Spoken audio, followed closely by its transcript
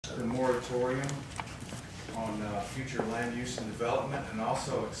the moratorium on future land use and development, and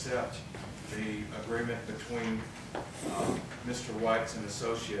also accept the agreement between Mr. White's an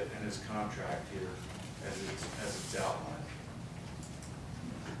associate and his contract here as it's outlined.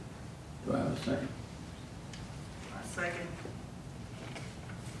 Do I have a second? I second.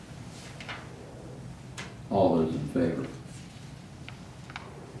 All those in favor?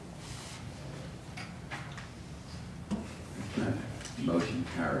 Okay. Motion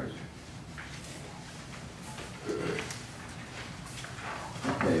carries.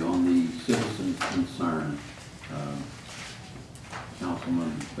 Okay, on the citizen concern,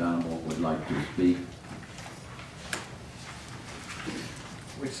 Councilman Venable would like to speak.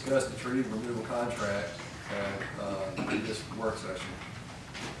 We discussed the tree removal contract at this work session.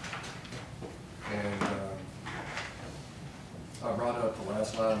 And I brought up the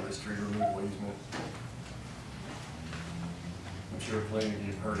last line of this tree removal easement. I'm sure plenty of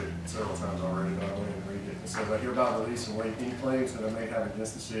you have heard it several times already, but I'll go ahead and read it. It says, I hereby release and waive any claims that I may have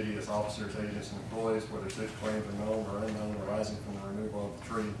against the city as officers, agents, and employees, whether such claims are known or unknown arising from the removal of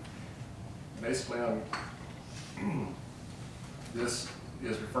the tree. Basically, this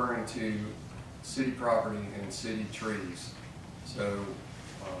is referring to city property and city trees. So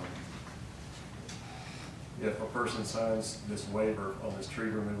if a person signs this waiver on this tree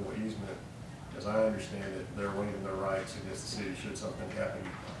removal easement, as I understand it, they're waiving their rights against the city should something happen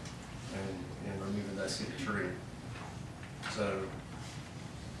in removing that city tree. So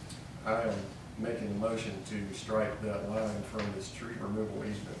I am making a motion to strike that line from this tree removal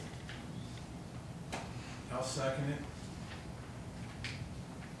easement. I'll second it.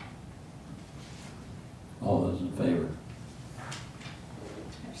 All those in favor?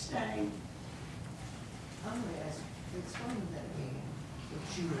 Abstain. I'm going to ask, explain that again,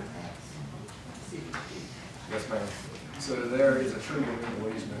 what you were asking. City. Yes, ma'am. So there is a tree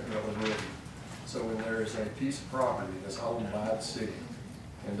removal easement that was written. So when there is a piece of property that's owned by the city,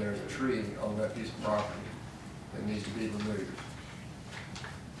 and there's a tree on that piece of property that needs to be removed,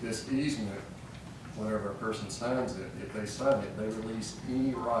 this easement, whenever a person signs it, if they sign it, they release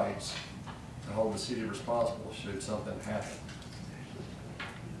any rights to hold the city responsible should something happen.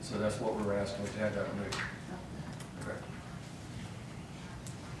 So that's what we're asking, to have that removed. Okay.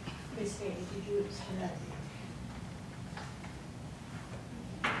 Ms. Fanny, did you explain?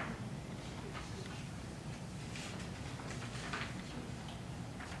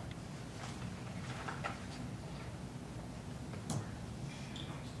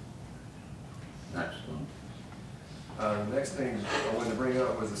 Next one. The next thing I wanted to bring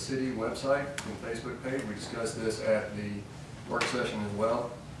up was the city website and Facebook page. We discussed this at the work session as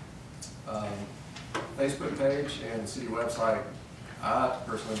well. Facebook page and the city website, I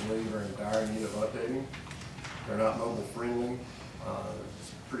personally believe are in dire need of updating. They're not mobile friendly.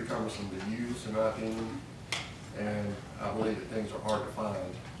 It's pretty cumbersome to use, in my opinion, and I believe that things are hard to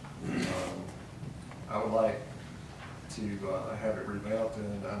find. I would like to have it revamped,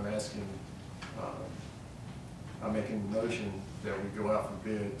 and I'm asking, I'm making the motion that we go out for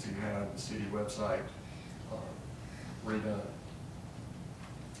bid to have the city website redone.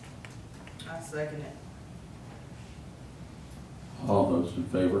 I second it. All those in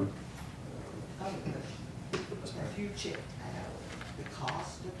favor? Have you checked out the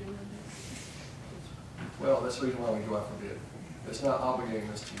cost of doing this? Well, that's the reason why we go out for bid. It's not obligating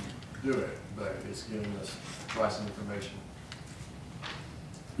us to do it, but it's giving us pricing information.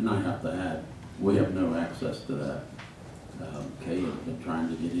 And I have to add, we have no access to that. Kay has been trying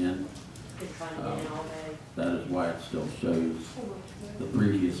to get in. Been trying to get in all day. That is why it still shows the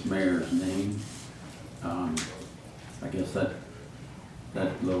previous mayor's name. I guess that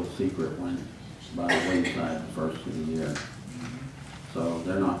little secret went by the wayside the first of the year. So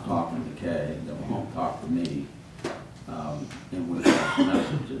they're not talking to Kay, they won't talk to me, and we have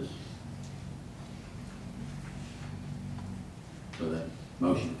messages. So that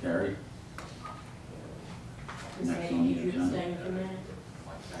motion carried. Next on the Did you agenda. abstain from that?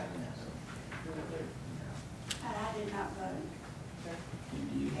 I did not vote.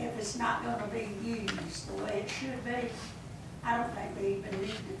 And you- If it's not gonna be used the way it should be, I don't think we even need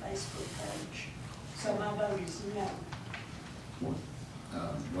the Facebook page. So my vote is no.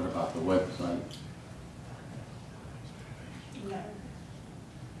 What about the website? No.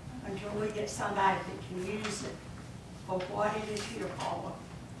 Until we get somebody that can use it for what it is here for,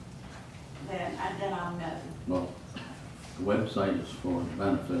 then I'm no. Well, the website is for the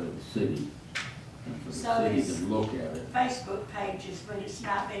benefit of the city, and for the So city it's to look at it. Facebook pages, but it's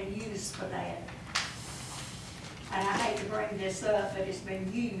not been used for that. And I hate to bring this up, but it's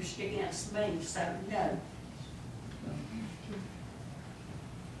been used against me, so no.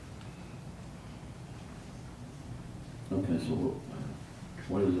 Okay, so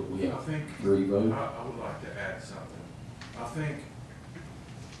what is it? We I have think, 3 votes? I would like to add something. I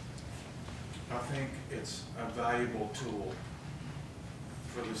think it's a valuable tool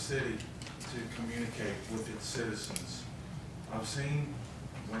for the city to communicate with its citizens. I've seen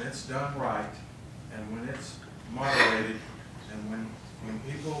when it's done right and when it's moderated and when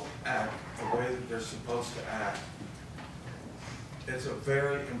people act the way that they're supposed to act, it's a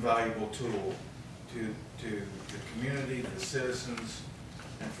very invaluable tool to the community, the citizens,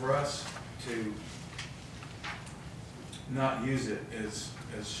 and for us to not use it is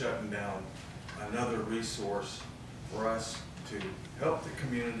shutting down another resource for us to help the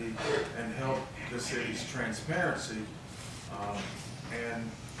community and help the city's transparency. And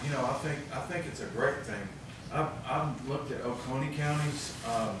you know, I think it's a great thing. I've looked at Oconee County's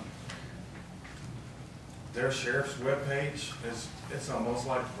their sheriff's webpage it's almost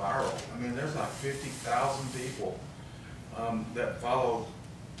like viral. I mean, there's like 50,000 people that follow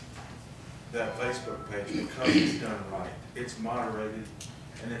that Facebook page because it's done right. It's moderated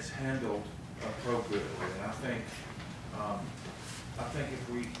and it's handled appropriately. And I think if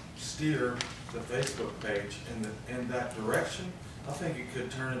we steer the Facebook page in that direction, I think it could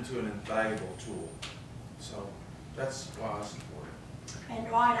turn into an invaluable tool. So that's why I support it. And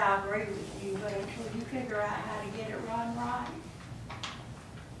Dwight, I agree with you, but until you figure out how to get it run right,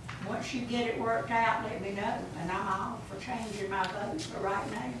 once you get it worked out, let me know, and I'm all for changing my vote, but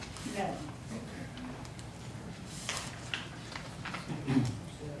right now, no.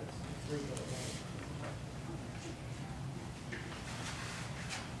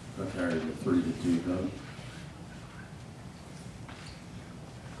 I carried a 3-2 vote.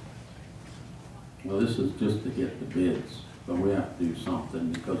 Well, this is just to get the bids, but we have to do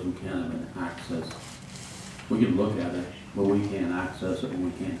something because we can't even access. We can look at it, but we can't access it and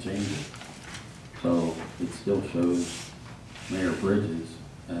we can't change it. So it still shows Mayor Bridges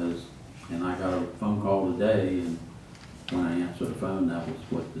as, and I got a phone call today, and when I answered the phone, that was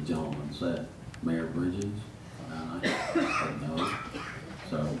what the gentleman said, Mayor Bridges, and I said no.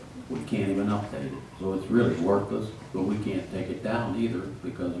 So we can't even update it. So it's really worthless, but we can't take it down either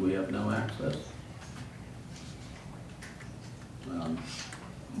because we have no access.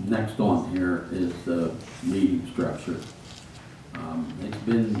 Next on here is the meeting structure. It's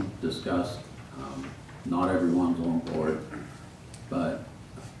been discussed. Not everyone's on board, but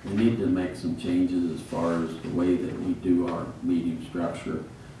we need to make some changes as far as the way that we do our meeting structure.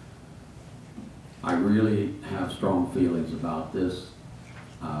 I really have strong feelings about this.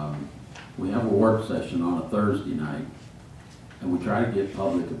 We have a work session on a Thursday night, and we try to get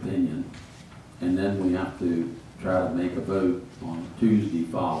public opinion, and then we have to try to make a vote on Tuesday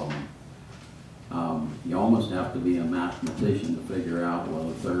following. You almost have to be a mathematician to figure out, well,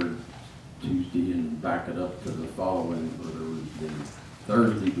 the third Tuesday and back it up to the following, or the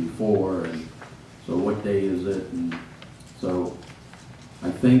Thursday before, and so what day is it? And so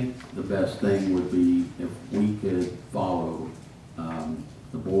I think the best thing would be if we could follow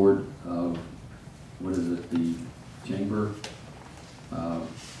the board of, what is it, the chamber?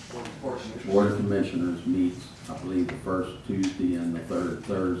 Board of Commissioners meets, I believe, the first Tuesday and the third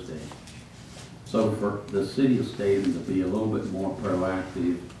Thursday. So for the city of Statham to be a little bit more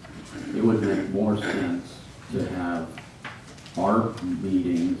proactive, it would make more sense to have our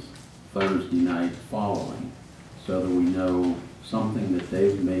meetings Thursday night following, so that we know something that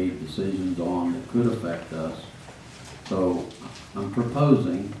they've made decisions on that could affect us. So I'm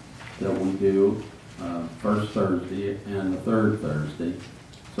proposing that we do first Thursday and the third Thursday,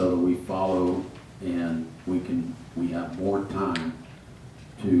 so that we follow and we have more time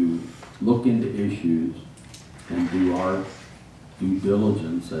to look into issues and do our due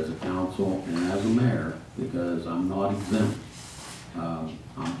diligence as a council and as a mayor, because I'm not exempt.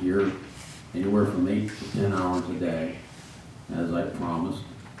 I'm here anywhere from 8 to 10 hours a day, as I promised,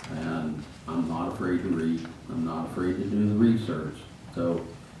 and I'm not afraid to read. I'm not afraid to do the research. So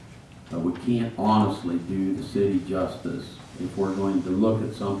we can't honestly do the city justice if we're going to look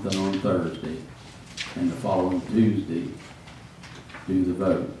at something on Thursday and the following Tuesday do the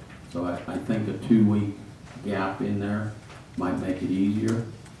vote. So I think a 2-week gap in there might make it easier.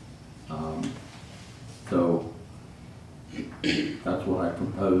 So that's what I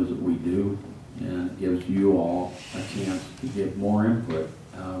propose that we do, and it gives you all a chance to get more input.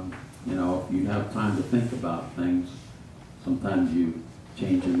 You know, if you have time to think about things, sometimes you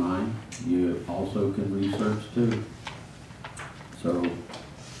change your mind. You also can research too. So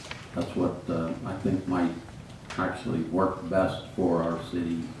that's what I think might actually work best for our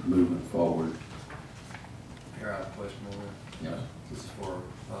city moving forward. Here, I have a question over there. Yes. This is for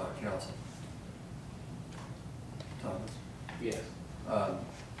council. Thomas? Yes.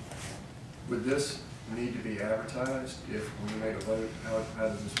 Would this need to be advertised if we made a vote? How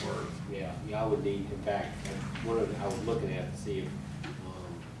does this work? Yeah, I would need, in fact, one of the, I was looking at to see if,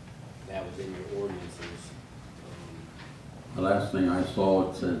 that was in your ordinances. The last thing I saw,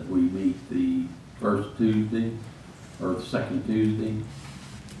 it said we meet the first Tuesday, or the second Tuesday,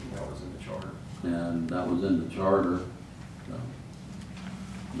 That was in the charter. and that was in the charter. So,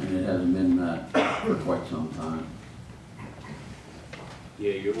 I mean, it hasn't been that for quite some time.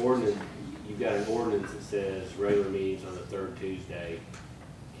 Yeah, your ordinance, you've got an ordinance that says regular meetings on the third Tuesday,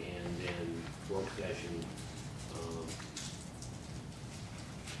 and then work session,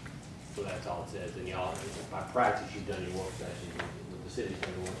 so that's all it says. And y'all, by practice, you've done your work sessions, with the city's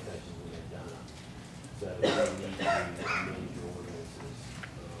done the work sessions we have done. So you need to amend your ordinances,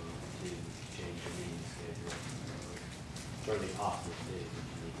 to change the meeting schedule. Certainly possible to do,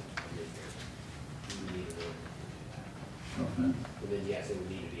 but you need to amend it. You need an ordinance to do that. Okay. And then, yes, it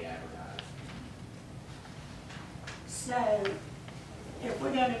would need to be advertised. So, if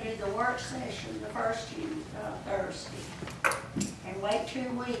we're gonna do the work session the first Thursday, and wait 2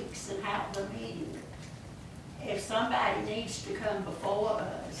 weeks and have the meeting, if somebody needs to come before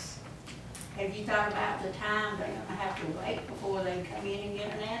us, have you thought about the time they're gonna have to wait before they come in and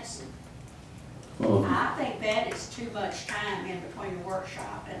get an answer? Well, I think that is too much time in between a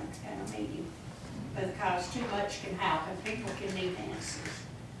workshop and a meeting, because too much can happen, people can need answers.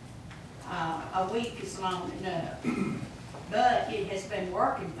 A week is long enough, but it has been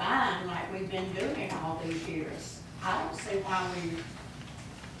working fine like we've been doing it all these years. I don't see why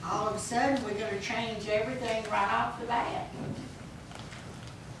all of a sudden, we're gonna change everything right off the bat.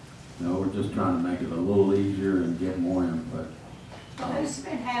 no, we're just trying to make it a little easier and get more input. Well, who's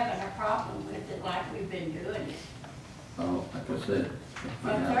been having a problem with it like we've been doing it? Like I said, if we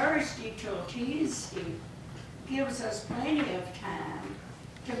From have- Thursday till Tuesday gives us plenty of time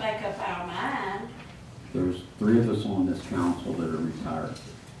to make up our mind. there's 3 of us on this council that are retired.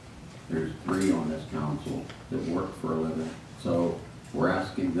 There's 3 on this council that work for a living. So we're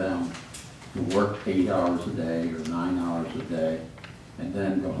asking them to work 8 hours a day or 9 hours a day, and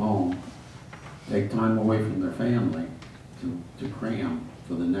then go home, take time away from their family to cram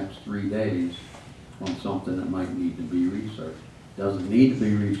for the next 3 days on something that might need to be researched. Doesn't need to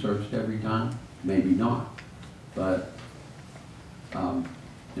be researched every time, maybe not. But,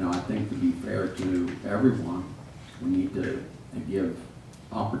 you know, I think to be fair to everyone, we need to give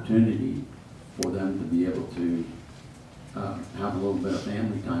opportunity for them to be able to have a little bit of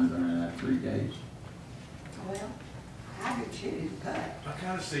family time during that 3 days. Well, I do too, but I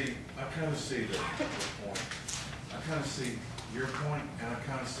kind of see the point. I kind of see your point, and I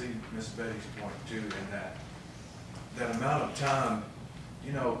kind of see Miss Betty's point too, in that amount of time.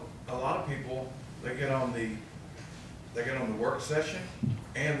 You know, a lot of people, they get on the work session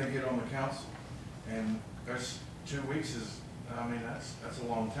and they get on the council, and there's 2 weeks is, I mean, that's a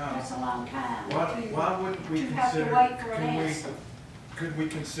long time. that's a long time. Why wouldn't we to have to consider, wait for an answer. could we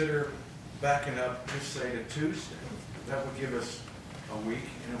consider backing up, just say to Tuesday? That would give us a week,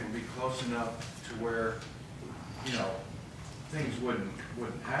 and it would be close enough to where, you know, things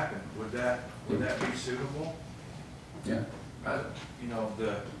wouldn't happen. Would that be suitable? Yeah. You know,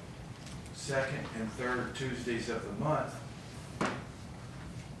 the second and third Tuesdays of the month.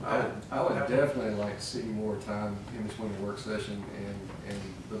 I would definitely like to see more time in between the work session and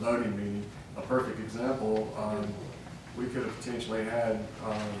the voting meeting. A perfect example, we could have potentially had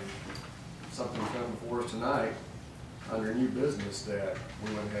something come before us tonight under new business that we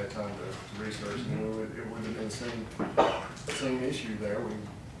wouldn't have had time to research. And it would have been the same issue there.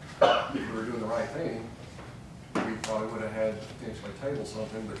 If we were doing the right thing, we probably would have had to potentially table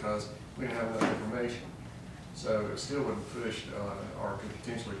something because we didn't have enough information. So it still would have pushed, or could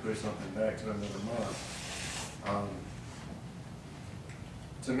potentially push something back to another month.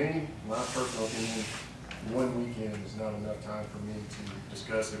 To me, my personal opinion, 1 weekend is not enough time for me to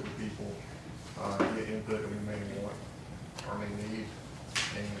discuss it with people, get input that we may want or may need.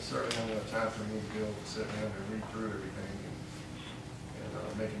 And it's certainly not enough time for me to be able to sit down and read through everything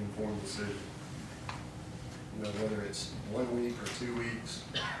and make an informed decision. You know, whether it's 1 week or 2 weeks,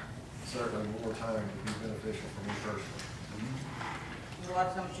 certainly more time would be beneficial for me personally. A lot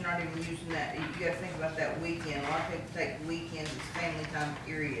of times you're not even using that, you gotta think about that weekend. A lot of people take weekends as family time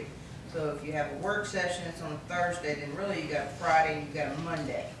period. So if you have a work session, it's on a Thursday, then really you got a Friday and you got a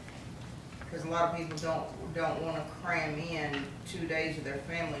Monday. Because a lot of people don't wanna cram in 2 days of their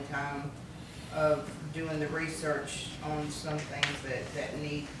family time of doing the research on some things that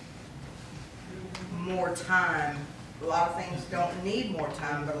need more time. A lot of things don't need more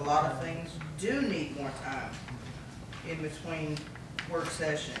time, but a lot of things do need more time. in between work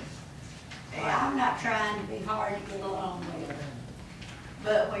session. Well, I'm And not trying to be hard to get along with,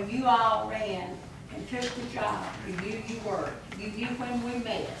 but when you all ran and took the job, you knew you worked, you knew when we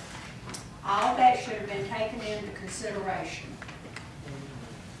met, all that should have been taken into consideration.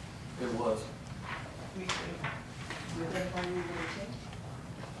 It was. we should-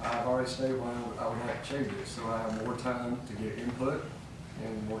 I've already stated why I would like to change it, so I have more time to get input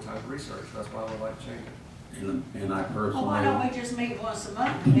and more time to research. That's why I would like to change it. And I Well, why don't personally, we just meet once a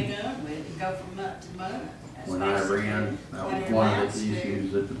month and be done with it and go from month to month? That's when I basically ran, that what was it one of amounts the to.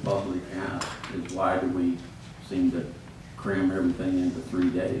 issues that the public asked, is why do we seem to cram everything into 3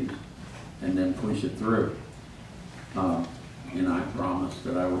 days and then push it through? And I promised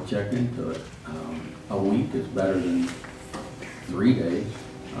that I would check into it. A week is better than 3 days,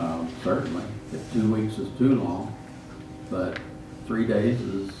 certainly. If 2 weeks is too long, but 3 days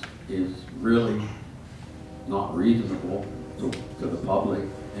is really not reasonable to the public.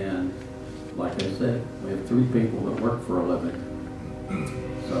 And like I said, we have 3 people that work for a living.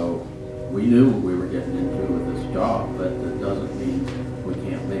 So we knew what we were getting into with this job, but that doesn't mean we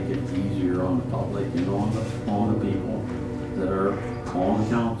can't make it easier on the public and on the people that are on the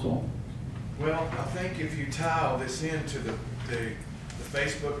council. Well, I think if you tie all this into the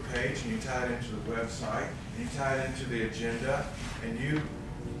Facebook page, and you tie it into the website, and you tie it into the agenda, and you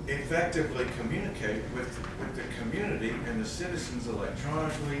effectively communicate with the community and the citizens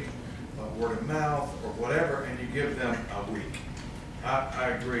electronically, word of mouth, or whatever, and you give them a week. I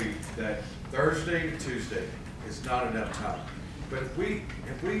agree that Thursday to Tuesday is not enough time. But if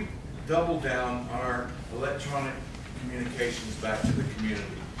we double down on our electronic communications back to the community,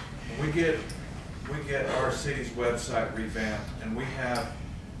 and we get our city's website revamped, and we have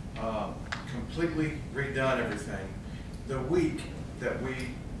completely redone everything, the week that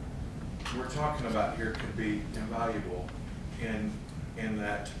we're talking about here could be invaluable in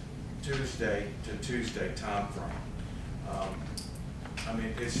that Tuesday to Tuesday time frame. I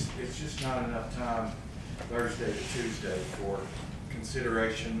mean, it's just not enough time Thursday to Tuesday for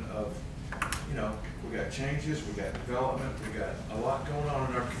consideration of, you know, we got changes, we got development, we got a lot going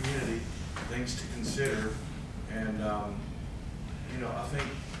on in our community, things to consider, and you know,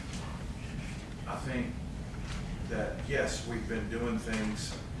 I think that yes, we've been doing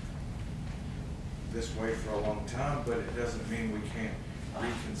things this way for a long time, but it doesn't mean we can't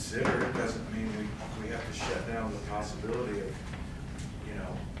reconsider. It doesn't mean we have to shut down the possibility of, you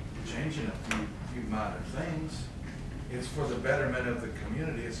know, changing a few minor things. It's for the betterment of the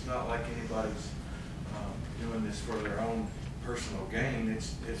community. It's not like anybody's doing this for their own personal gain.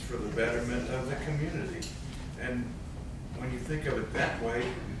 It's for the betterment of the community. And when you think of it that way,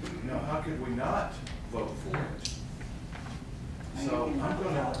 you know, how could we not vote for it? So I'm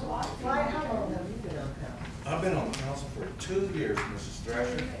gonna, Why, how long have you been on council? I've been on the council for 2 years, Mrs. Thrasher.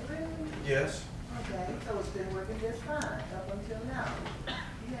 Really? Yes. Okay, so it's been working just fine up until now.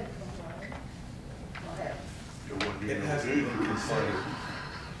 You had complained. What happened? It hasn't been considered.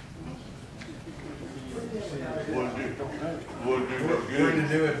 We're in the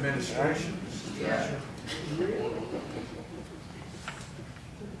new administration, Mrs. Thrasher.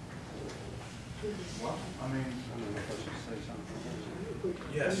 Well, I mean,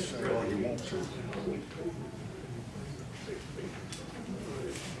 yes, really.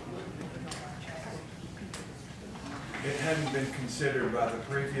 It hadn't been considered by the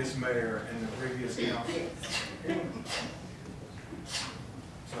previous mayor and the previous council.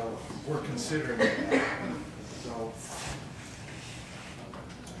 So we're considering it. So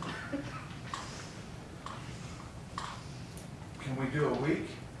can we do a week?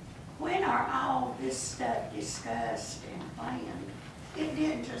 When are all this stuff discussed and planned? It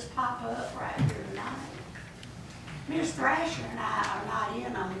didn't just pop up right here tonight. Ms. Thrasher and I are not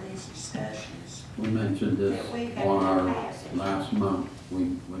in on these discussions. We mentioned this That we have on our to pass it. last month.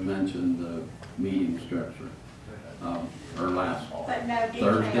 We mentioned the meeting structure, or last But no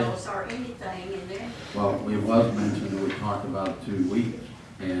Thursday. details or anything in there. Well, it was mentioned that we talked about 2 weeks,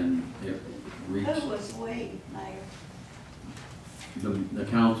 and it reached Who was we, Mayor? the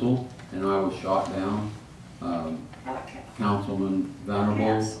council, and I was shot down. What Councilman Venable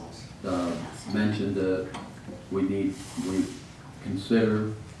councils? mentioned that we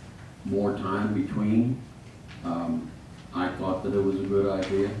consider more time between. I thought that it was a good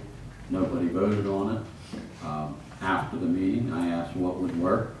idea. Nobody voted on it. After the meeting, I asked what would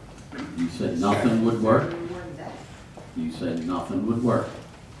work. You said nothing would work. You said nothing would work.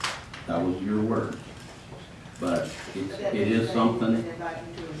 That was your word. But it is something.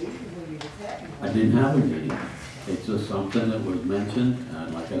 I didn't have a meeting. It's just something that was mentioned,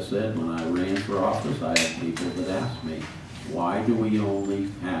 and like I said, when I ran for office, I had people that asked me, why do we only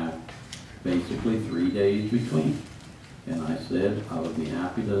have basically 3 days between? And I said, I would be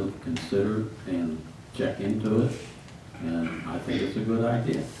happy to consider and check into it, and I think it's a good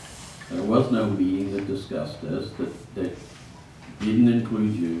idea. There was no meeting that discussed this, that didn't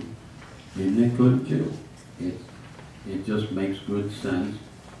include you, didn't include you. It just makes good sense,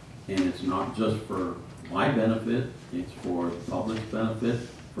 and it's not just for my benefit, it's for the public's benefit,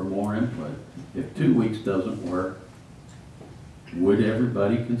 for more input. If 2 weeks doesn't work, would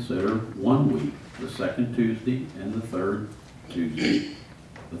everybody consider 1 week, the second Tuesday and the third Tuesday?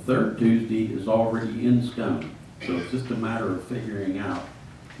 The third Tuesday is already in stone, so it's just a matter of figuring out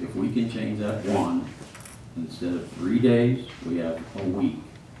if we can change that one, instead of 3 days, we have a week.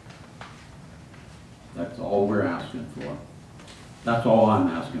 That's all we're asking for. That's all I'm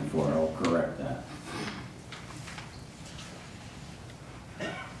asking for, I'll correct that.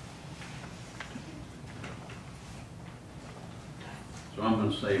 So I'm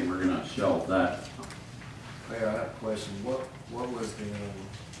gonna say we're gonna shelve that. Mayor, I have a question. What was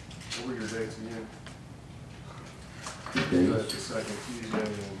what were your dates again? The That's dates. the second Tuesday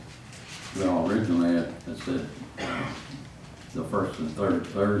and, Well, originally I said the first and third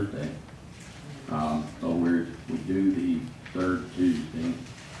Thursday. So we do the third Tuesday.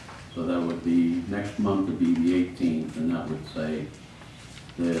 So that would be, next month would be the 18th, and that would say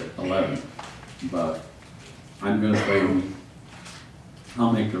the 11th. But I'm gonna say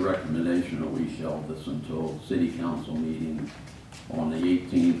I'll make the recommendation that we shelve this until city council meeting on the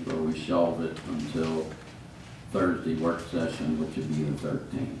 18th, or we shelve it until Thursday work session, which would be the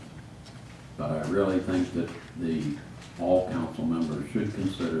 13th. But I really think that all council members should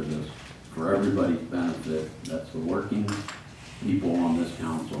consider this for everybody's benefit. That's the working people on this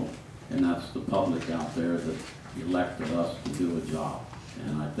council, and that's the public out there that elected us to do a job.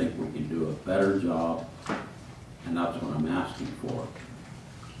 And I think we can do a better job, and that's what I'm asking for.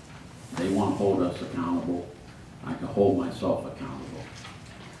 They want to hold us accountable, I can hold myself accountable.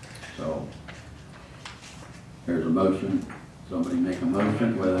 So, there's a motion. Somebody make a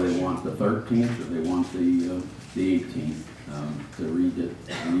motion, whether they want the 13th or they want the 18th, to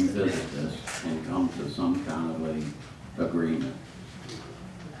revisit this and come to some kind of a agreement.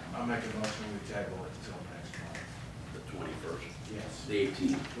 I'll make a motion, we table it until next month. The 21st. Yes. The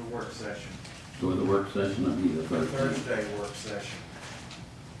 18th. The work session, So the work session will be the the 13th. Thursday work session.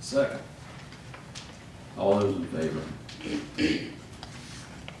 second. All those in favor?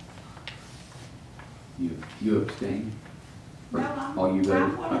 You abstain? Or- No, I'm- Oh, you voted?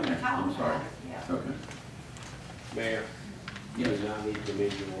 I'm willing to Okay, talk I'm sorry. about it, yeah. Okay. Mayor, you Yes. do not need to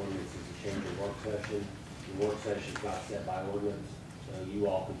amend your ordinances to change your work session. Your work session's not set by ordinance, so you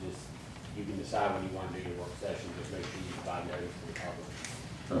all could just, you can decide when you want to do your work session, just make sure you provide notice to the public.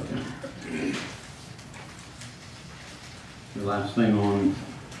 Okay. The last thing on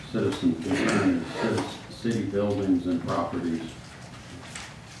citizen concern is city buildings and properties.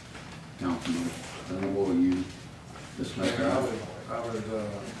 Councilman, will you discuss Mayor, that? I would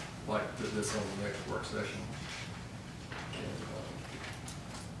like to put this on the next work session. And,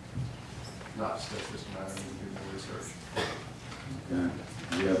 not discuss this matter, we do more research. Okay.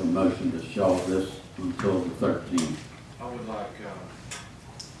 We have a motion to shelve this until the 13th. I would like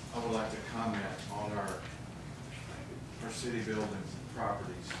to comment on our city buildings and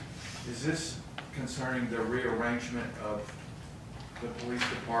properties. Is this concerning the rearrangement of the police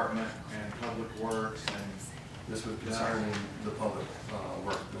department and public works and, This was concerning the public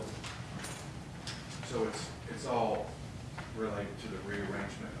works building. so it's all related to the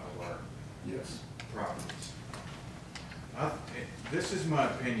rearrangement of our Yes. properties? This is my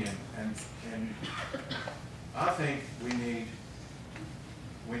opinion, and I think we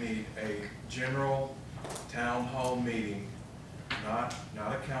need a general town hall meeting, not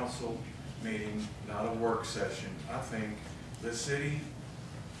a council meeting, not a work session. I think the city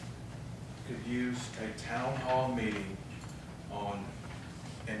could use a town hall meeting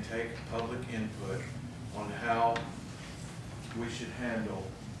and take public input on how we should handle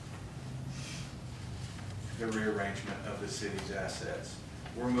the rearrangement of the city's assets.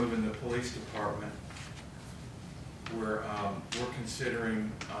 We're moving the police department. We're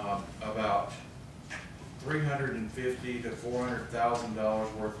considering about $350,000 to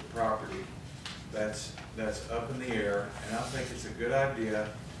 $400,000 worth of property that's up in the air, and I think it's a good idea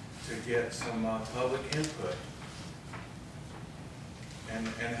to get some public input and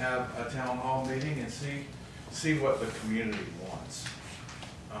have a town hall meeting and see what the community wants.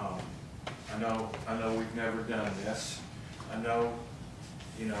 I know we've never done this. I know,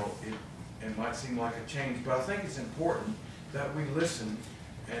 it might seem like a change, but I think it's important that we listen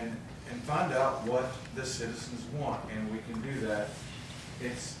and find out what the citizens want, and we can do that.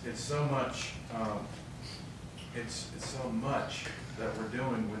 It's so much, it's so much that we're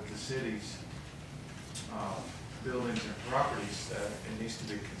doing with the city's buildings and properties that it needs to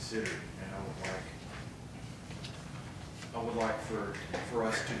be considered, and I would like for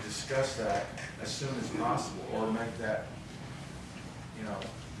us to discuss that as soon as possible, or make that, you know,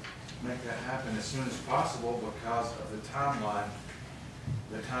 make that happen as soon as possible because of the timeline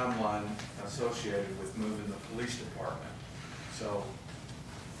associated with moving the police department. So,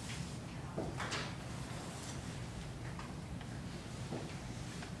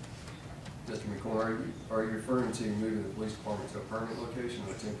 Mr. McCoy, are you referring to moving the police department to a permanent location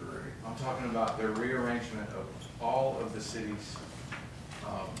or temporary? I'm talking about the rearrangement of all of the city's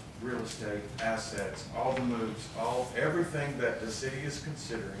real estate assets, all the moves, everything that the city is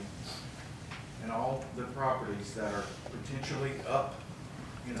considering, and all the properties that are potentially up,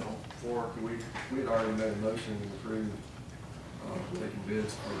 you know, for. We had already made a motion to approve taking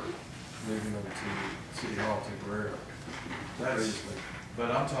bids for moving them to City Hall temporarily. Previously.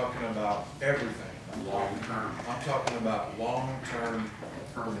 But I'm talking about everything. Long term. I'm talking about long-term,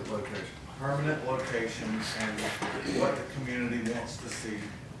 Permanent location. permanent locations and what the community wants to see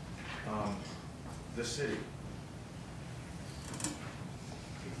the city.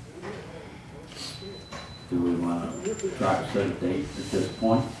 Do we want to try to set a date at this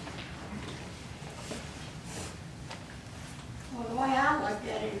point? Well, the way I looked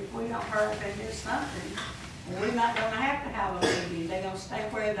at it, if we don't hurry up and do something, we're not gonna have to have a meeting. They're gonna stay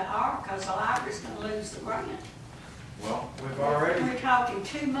where they are, because the library's gonna lose the grant. Well, we've already. We're talking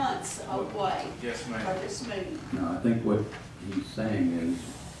 2 months away Yes, for ma'am. this meeting. No, I think what he's saying is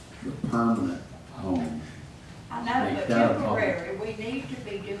the permanent home. I know, Make but that a temporary, we need to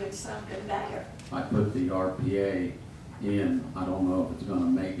be doing something there. I put the RPA in, I don't know if it's gonna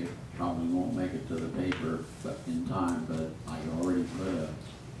make it, probably won't make it to the paper, but in time, but I already put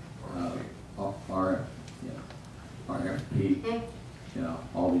RFP, you know,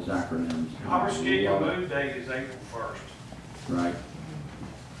 all these acronyms. Our scheduled move date is April 1st. Right,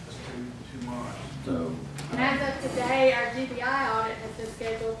 That's two months. so, And as of today, our GBI audit has been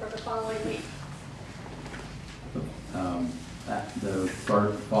scheduled for the following week. the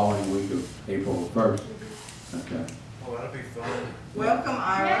following week of April 1st, okay. Oh, that'll be fun. Welcome,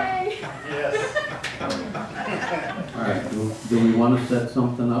 Ira. Yay! Yes. All right, do we want to set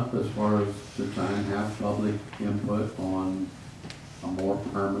something up as far as to try and have public input on a more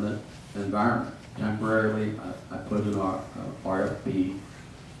permanent environment? Temporarily, I put an RFP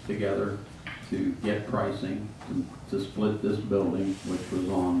together to get pricing to split this building, which was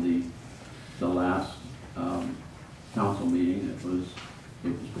on the last council meeting. It was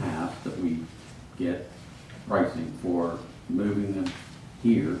passed that we get pricing for moving them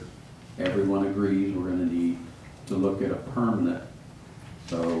here. Everyone agrees we're gonna need to look at a permanent.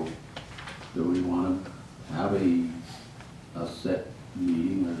 So do we wanna have a set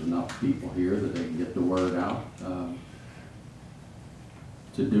meeting? There's enough people here that they can get the word out,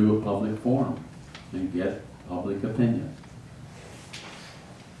 to do a public forum and get public opinion.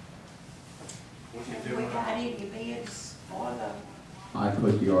 We can Have do we it. got any bids for the, I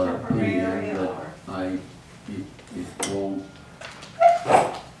put the RFP Temporary in, or- but it won't,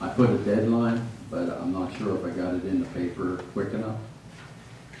 I put a deadline, but I'm not sure if I got it in the paper quick enough.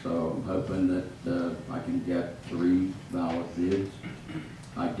 So I'm hoping that I can get 3 valid bids.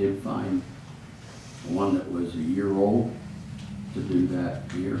 I did find one that was a year old to do that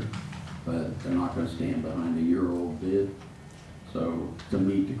here, but they're not gonna stand behind a year-old bid. So to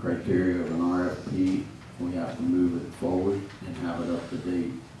meet the criteria of an RFP, we have to move it forward and have it up to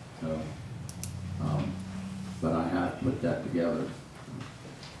date. So, but I have put that together.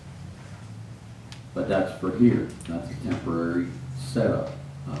 But that's for here, that's a temporary setup.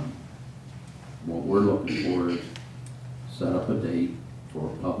 What we're looking for is set up a date for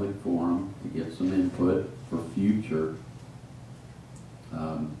a public forum to get some input for future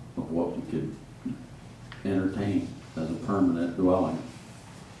of what we could entertain as a permanent dwelling.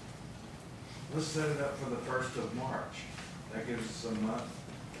 Let's set it up for the 1st of March. That gives us the month,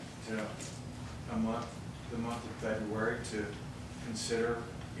 the month of February to consider,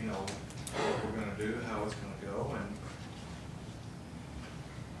 you know, what we're gonna do, how it's gonna go, and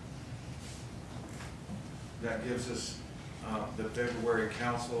that gives us the February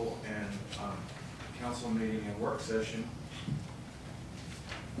council and council meeting and work session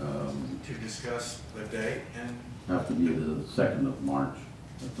to discuss the date and, Have to be the 2nd of March,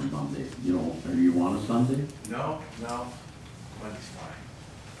 that's a Monday. You don't, or you want a Sunday? no, Monday's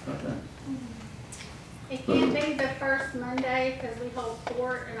fine. Okay. It can't be the first Monday because we hold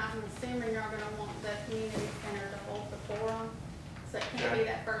court, and I'm assuming you're gonna want the community center to hold the forum. So it can't be Okay.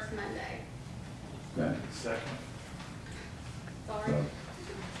 that first Monday. Okay, Second, Sorry. so,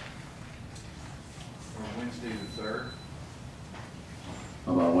 or Wednesday the 3rd.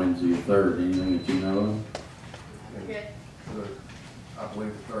 how about Wednesday the third, anything that you know of? And Good. I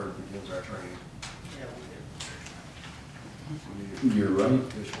believe the third begins our training. Yeah, You're right.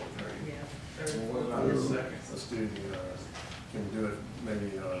 Additional training. yeah. Well, what about the second, Let's do the, can we do it maybe,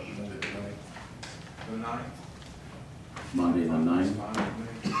 Monday tonight? the 9th? Monday the That's ninth. fine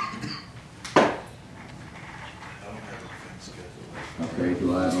with me. I don't have anything scheduled. Okay, do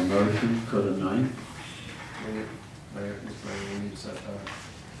I have a motion for the ninth? Maybe, we need to set time.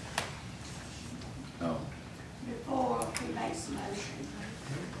 Oh, Before we make some motion,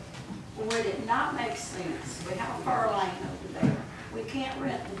 would it not make sense, we have a fur lane over there, we can't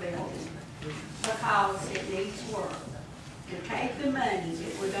rent the building because it needs work. To take the money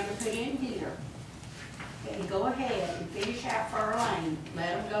that we're gonna put in here and go ahead and finish our fur lane,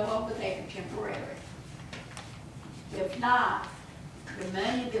 let them go over there temporary. If not, the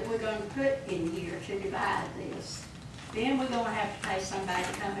money that we're gonna put in here to divide this, then we're gonna have to pay somebody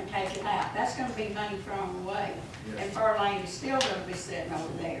to come and take it out. That's gonna be money thrown away. Yes. And fur lane is still gonna be sitting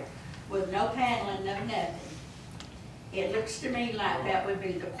over there with no paneling, no nothing. It looks to me like that would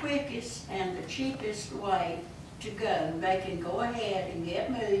be the quickest and the cheapest way to go. They can go ahead and get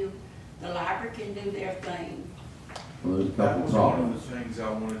moved, the library can do their thing. well, there's a That couple was one of problems. the things I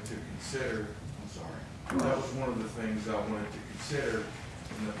wanted to consider, I'm sorry. That was one of the things I wanted to consider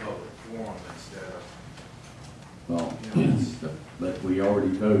in the public forum instead of, Well, Yes. but we already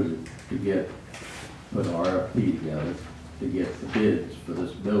voted to put an RFP together to get the bids for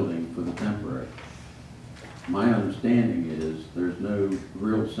this building for the temporary. My understanding is there's no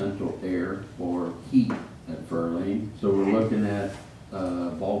real central air or heat at Fur Lane, so we're looking at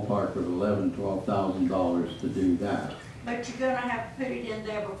a ballpark of $11,000-12,000 to do that. But you're gonna have to put it in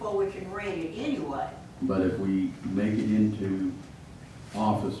there before we can rent it anyway. But if we make it into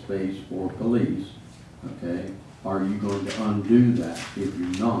office space for police, okay, are you going to undo that? If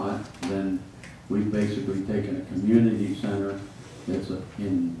you're not, then we've basically taken a community center that's,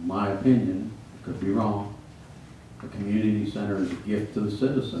 in my opinion, could be wrong, a community center is a gift to the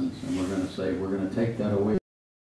citizens, and we're gonna say, we're gonna take that away